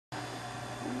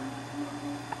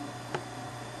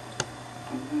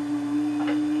Now,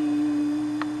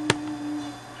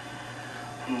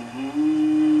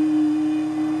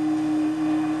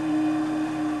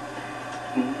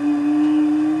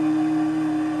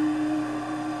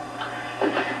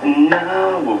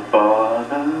 O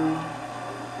Father,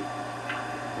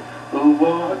 who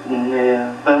art in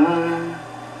heaven,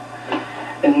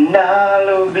 and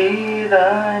hallowed be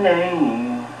thy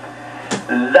name.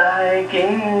 Thy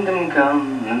kingdom come,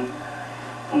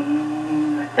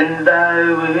 and thy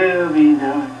will be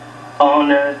done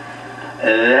on earth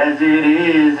as it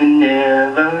is in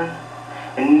heaven.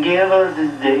 And give us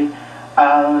this day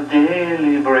our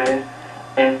daily bread,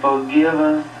 and forgive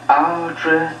us our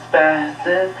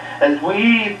trespasses as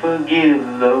we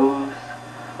forgive those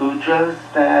who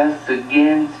trespass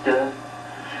against us.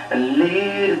 And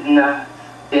lead us not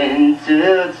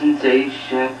into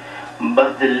temptation,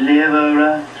 but deliver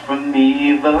us from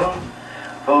evil.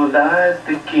 For thine is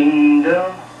the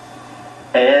kingdom,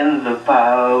 and the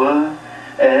power,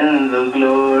 and the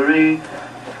glory,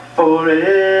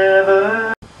 forever.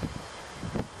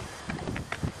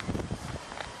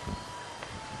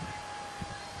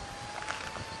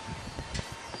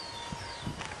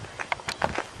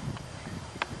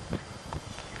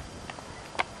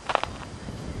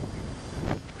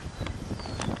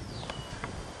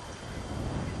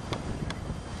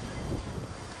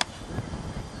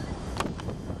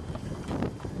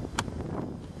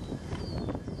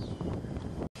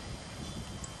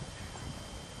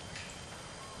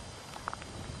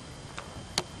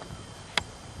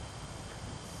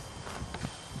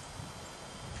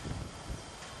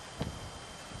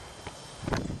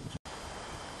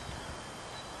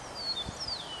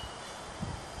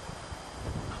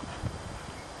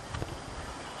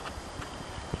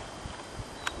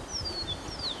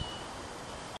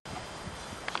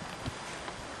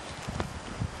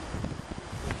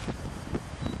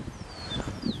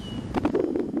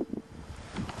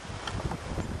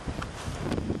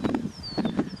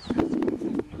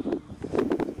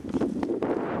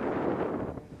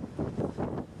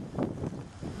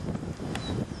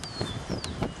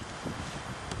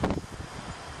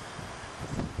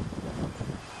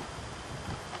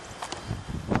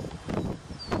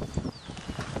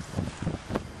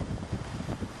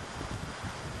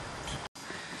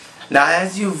 Now,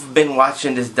 as you've been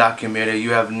watching this documentary, you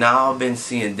have now been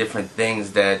seeing different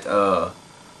things that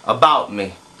about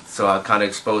me. So I kind of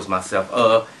exposed myself.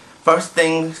 First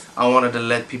things I wanted to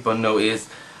let people know is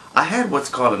I had what's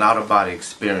called an out-of-body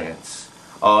experience,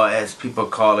 or as people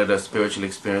call it, a spiritual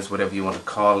experience, whatever you want to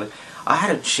call it. I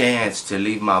had a chance to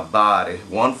leave my body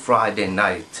one Friday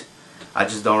night. I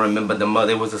just don't remember the month.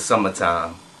 It was the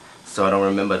summertime, so I don't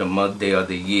remember the month, day, or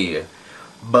the year.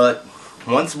 But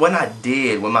when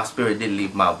my spirit did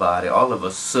leave my body, all of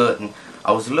a sudden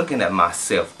I was looking at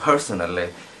myself personally,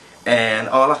 and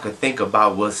all I could think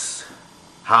about was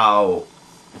how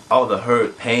all the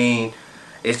hurt, pain,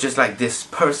 it's just like this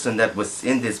person that was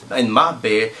in my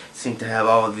bed seemed to have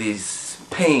all this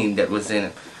pain that was in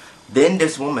it. Then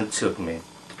this woman took me.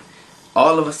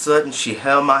 All of a sudden she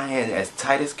held my hand as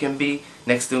tight as can be.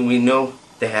 Next thing we know,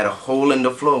 they had a hole in the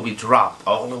floor. We dropped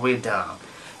all the way down.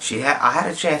 I had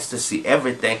a chance to see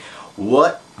everything.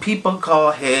 What people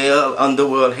call hell,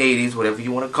 underworld, Hades, whatever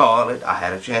you want to call it. I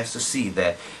had a chance to see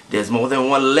that. There's more than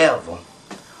one level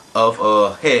of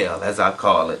hell, as I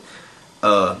call it.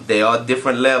 There are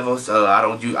different levels.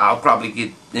 I'll probably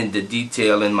get into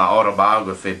detail in my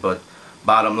autobiography, but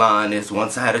bottom line is,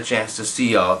 once I had a chance to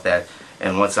see all that,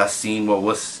 and once I seen what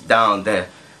was down there,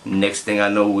 next thing I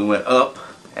know, we went up,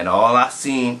 and all I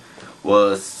seen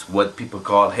was what people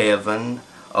call heaven,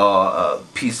 or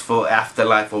peaceful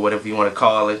afterlife, or whatever you want to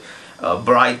call it,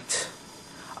 bright.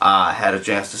 I had a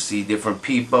chance to see different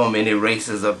people, many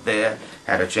races up there.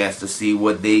 Had a chance to see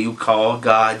what you call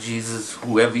God, Jesus,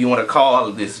 whoever you want to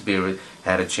call this spirit.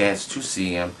 Had a chance to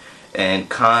see him, and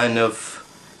kind of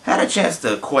had a chance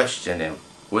to question him,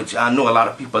 which I know a lot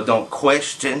of people don't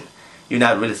question. You're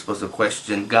not really supposed to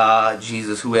question God,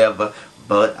 Jesus, whoever,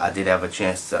 but I did have a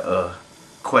chance to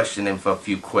question him for a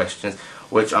few questions,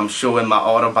 which I'm sure in my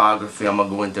autobiography I'm going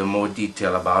to go into more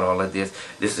detail about all of this.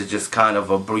 This is just kind of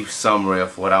a brief summary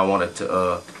of what I wanted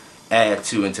to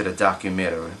add into the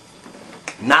documentary.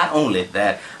 Not only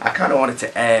that, I kind of wanted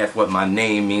to add what my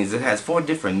name means. It has 4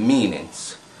 different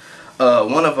meanings.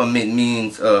 One of them, it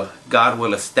means God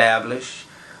will establish.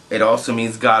 It also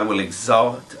means God will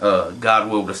exalt, God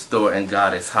will restore, and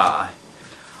God is high.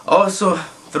 Also,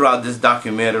 throughout this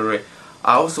documentary,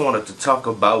 I also wanted to talk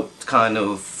about kind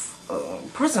of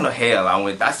personal hell.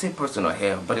 I say personal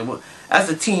hell, but it was as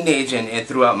a teenager, and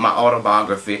throughout my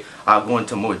autobiography, I'll go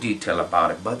into more detail about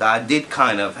it. But I did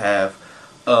kind of have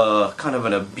kind of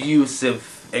an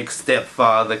abusive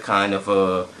ex-stepfather, kind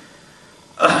of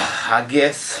I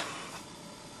guess,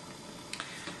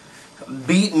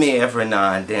 beat me every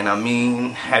now and then. I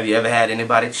mean, have you ever had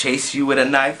anybody chase you with a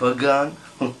knife or gun?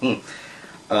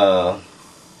 I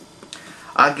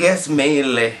guess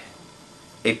mainly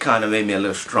it kind of made me a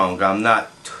little stronger. I'm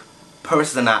not the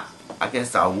person I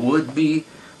guess I would be,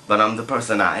 but I'm the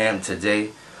person I am today.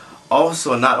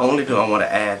 Also, not only do I want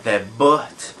to add that,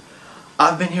 but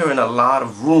I've been hearing a lot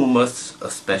of rumors,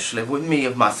 especially with me,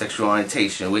 of my sexual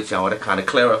orientation, which I want to kind of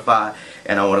clarify,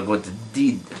 and I want to go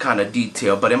into kind of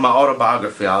detail. But in my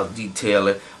autobiography, I'll detail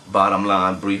it, bottom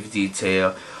line, brief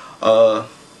detail.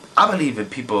 I believe in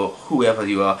people, whoever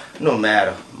you are, no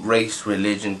matter race,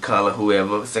 religion, color,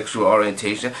 whoever, sexual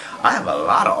orientation. I have a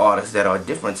lot of artists that are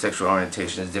different sexual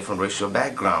orientations, different racial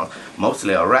backgrounds,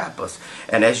 mostly are rappers.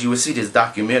 And as you will see this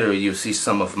documentary, you'll see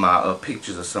some of my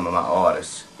pictures of some of my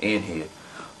artists in here.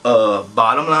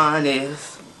 Bottom line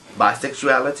is,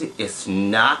 bisexuality is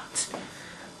not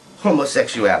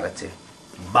homosexuality.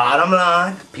 Bottom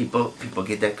line, people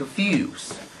get that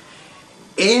confused.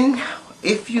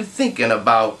 If you're thinking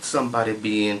about somebody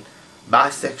being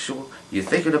bisexual, you're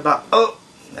thinking about, oh,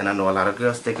 and I know a lot of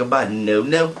girls think about,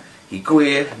 no, he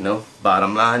queer. No,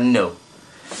 bottom line, no.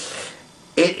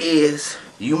 It is,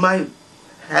 you might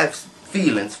have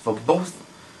feelings for both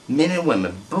men and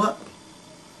women, but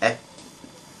at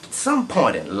some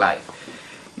point in life,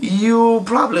 you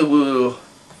probably will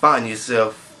find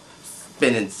yourself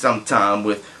spending some time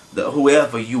with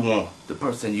whoever you want, the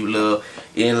person you love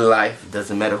in life.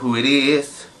 Doesn't matter who it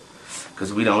is,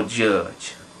 because we don't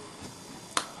judge.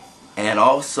 And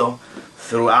also,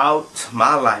 throughout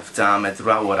my lifetime and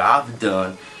throughout what I've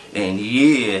done in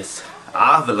years,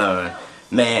 I've learned,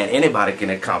 man, anybody can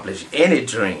accomplish any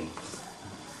dream,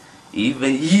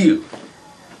 even you.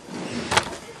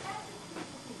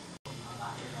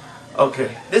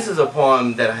 Okay, this is a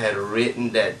poem that I had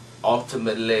written that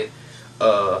ultimately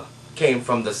came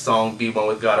from the song Be One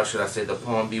With God, or should I say the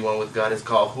poem Be One With God. Is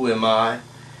called Who Am I?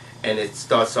 And it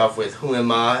starts off with, who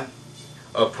am I?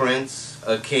 A prince,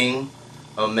 a king,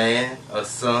 a man, a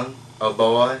son, a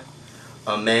boy,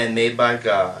 a man made by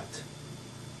God.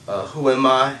 Who am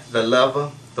I? The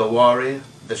lover, the warrior,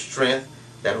 the strength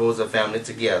that holds a family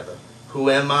together.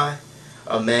 Who am I?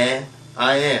 A man.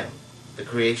 I am the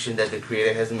creation that the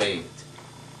Creator has made.